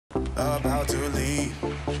about to leave,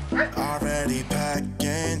 already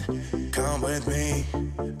packing. Come with me,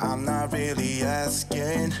 I'm not really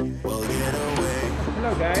asking. We'll get away.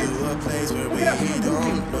 Hello, guys. To a place where we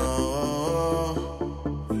don't know.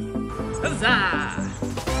 Huzzah!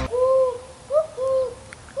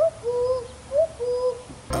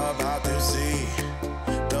 About to see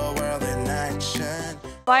the world in action.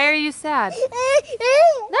 Why are you sad?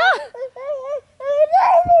 No!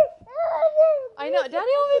 I know, Daddy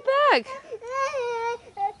will be back.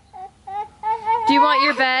 Do you want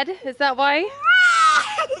your bed? Is that why?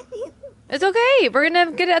 It's okay, we're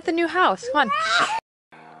gonna get it at the new house. Come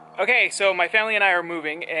on. Okay, so my family and I are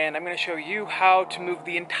moving, and I'm gonna show you how to move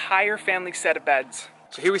the entire family set of beds.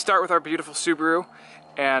 So here we start with our beautiful Subaru,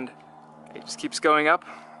 and it just keeps going up.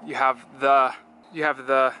 You have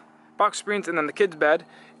the box springs, and then the kids' bed,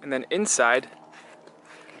 and then inside,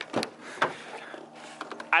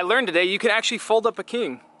 I learned today you can actually fold up a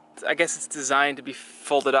king. I guess it's designed to be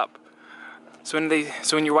folded up. So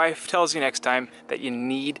when your wife tells you next time that you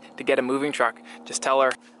need to get a moving truck, just tell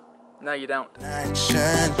her, no, you don't.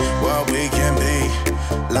 Action, what we can be,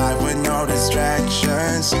 life with no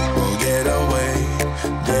distractions. We'll get away.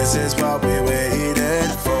 This is what we waited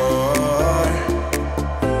for.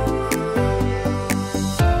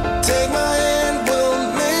 Take my hand,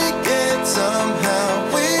 we'll make it somehow.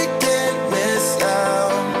 We can't miss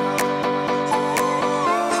out.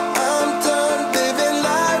 I'm done living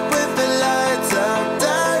life with the lights out.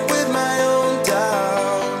 Die with my own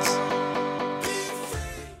doubts.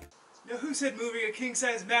 You know who said moving a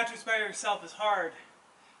king-size mattress by yourself is hard?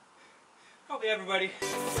 Probably everybody.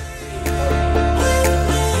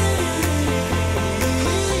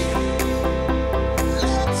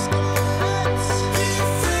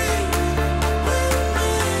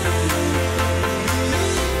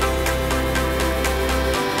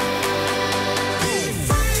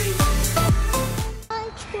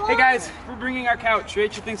 Hey guys, we're bringing our couch.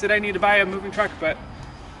 Rachel thinks that I need to buy a moving truck, but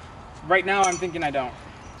right now I'm thinking I don't.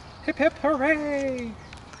 Hip hip hooray!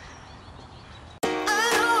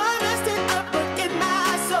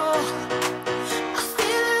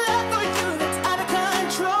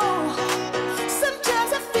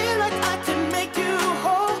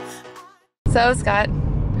 So Scott,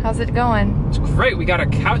 how's it going? It's great, we got a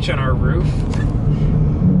couch on our roof.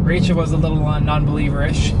 Rachel was a little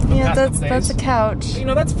non-believer-ish. Yeah, that's a couch. You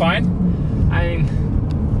know, that's fine. I mean,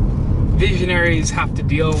 visionaries have to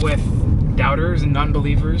deal with doubters and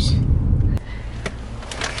non-believers.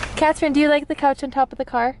 Catherine, do you like the couch on top of the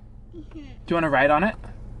car? Do you want to ride on it?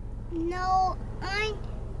 No, I'm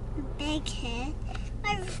a big kid.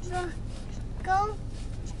 I go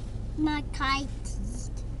my kite.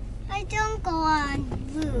 I don't go on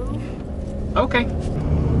roof. Okay.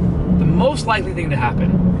 The most likely thing to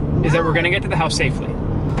happen is that we're going to get to the house safely.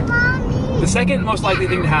 Mommy. The second most likely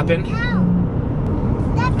thing to happen,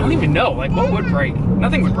 I don't even know, like what would break?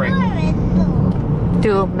 Nothing would break.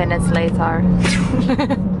 2 minutes later.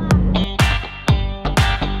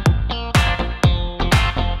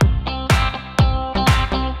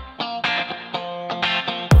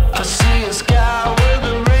 I see a sky with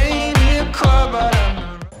a reindeer car, but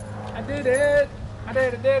I did it! I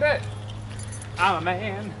did it! I'm a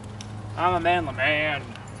man. I'm a manly man.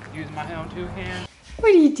 Use my own two hands. What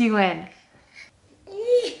are you doing?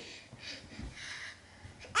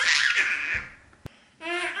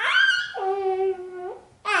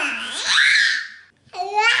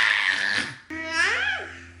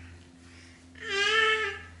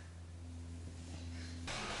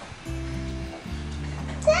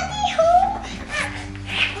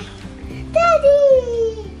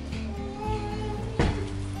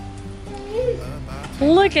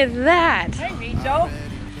 Look at that! Hey, Rachel.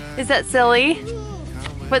 Is that silly?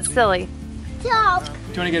 What's silly? Stop. Do you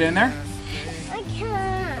want to get in there? I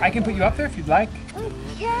can't. I can put you up there if you'd like. I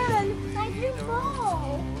can. I can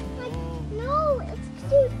go. No, it's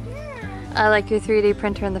too big. I like your 3D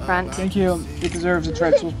printer in the front. Thank you. It deserves a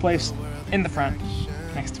Treadwell's place in the front,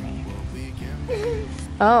 next to me.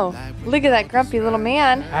 Oh, look at that grumpy little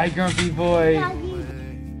man. Hi, grumpy boy.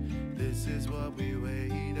 this is what we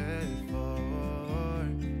waited for.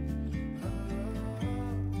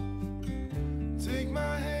 Take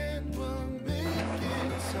my hand, we'll make it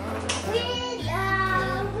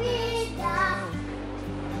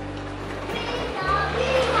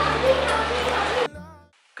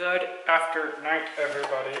Good after night,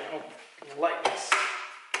 everybody. Oh, lights.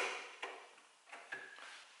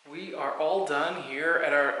 We are all done here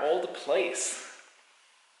at our old place.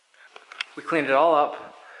 We cleaned it all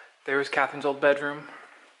up. There was Catherine's old bedroom,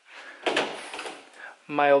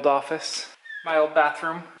 my old office, my old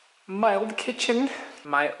bathroom, my old kitchen.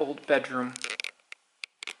 My old bedroom.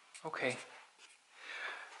 Okay.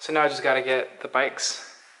 So now I just gotta get the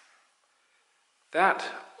bikes, that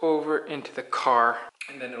over into the car,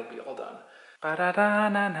 and then it'll be all done.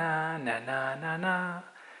 Ba-da-da-na-na-na-na-na-na.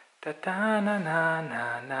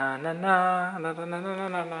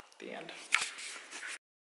 Da-da-na-na-na-na-na-na-na. The end.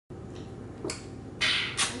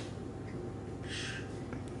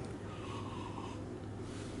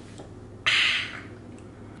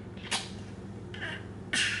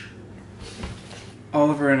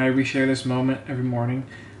 Oliver and I share this moment every morning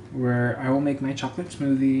where I will make my chocolate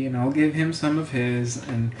smoothie and I'll give him some of his,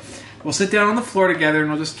 and we'll sit down on the floor together and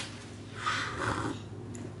we'll just...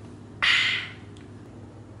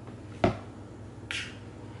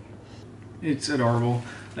 It's adorable.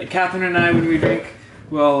 Like Catherine and I, when we drink,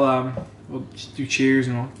 we'll just do cheers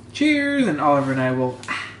and we'll cheers, and Oliver and I will...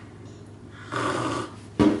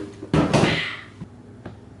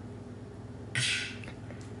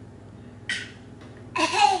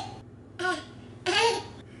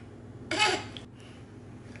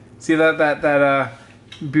 See that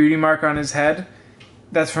beauty mark on his head?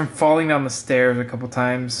 That's from falling down the stairs a couple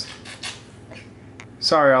times.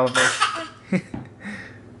 Sorry, Oliver.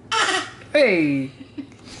 Hey!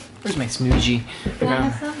 Where's my smoochie?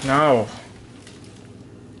 No.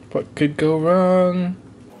 What could go wrong?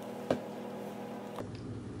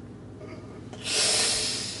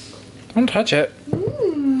 Don't touch it.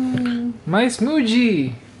 My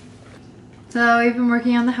smoochie! So we've been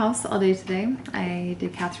working on the house all day today. I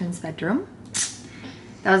did Catherine's bedroom.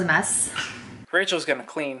 That was a mess. Rachel's gonna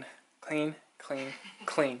clean. Clean, clean,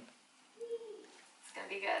 clean. It's gonna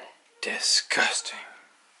be good. Disgusting.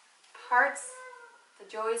 Parts, the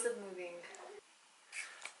joys of moving.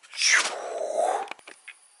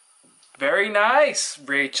 Very nice,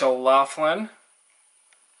 Rachel Laughlin.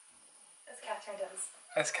 As Catherine does.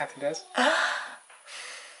 As Catherine does.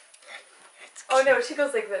 Oh no, she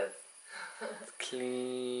goes like this.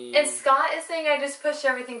 Clean. And Scott is saying I just pushed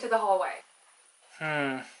everything to the hallway. It's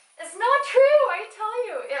not true, I tell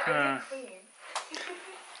you. Yeah, I did clean.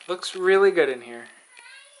 Looks really good in here.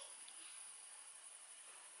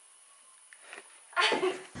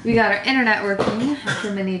 We got our internet working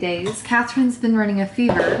after many days. Catherine's been running a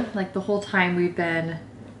fever like the whole time we've been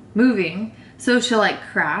moving. So she'll like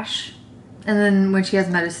crash. And then when she has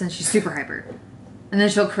medicine, she's super hyper. And then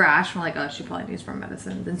she'll crash. We're like, oh, she probably needs more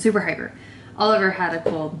medicine. Then super hyper. Oliver had a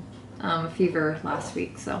cold, fever last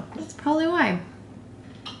week, so that's probably why.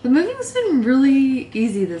 The moving's been really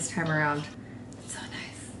easy this time around. It's so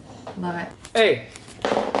nice. Love it. Hey,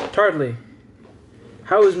 Tardley.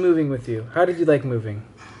 How was moving with you? How did you like moving?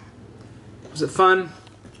 Was it fun?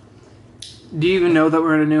 Do you even know that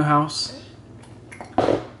we're in a new house?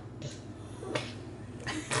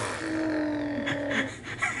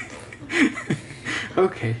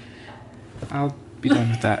 Okay. I'll be done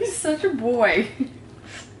with that. He's such a boy.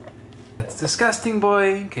 That's disgusting,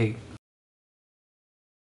 boy. Okay,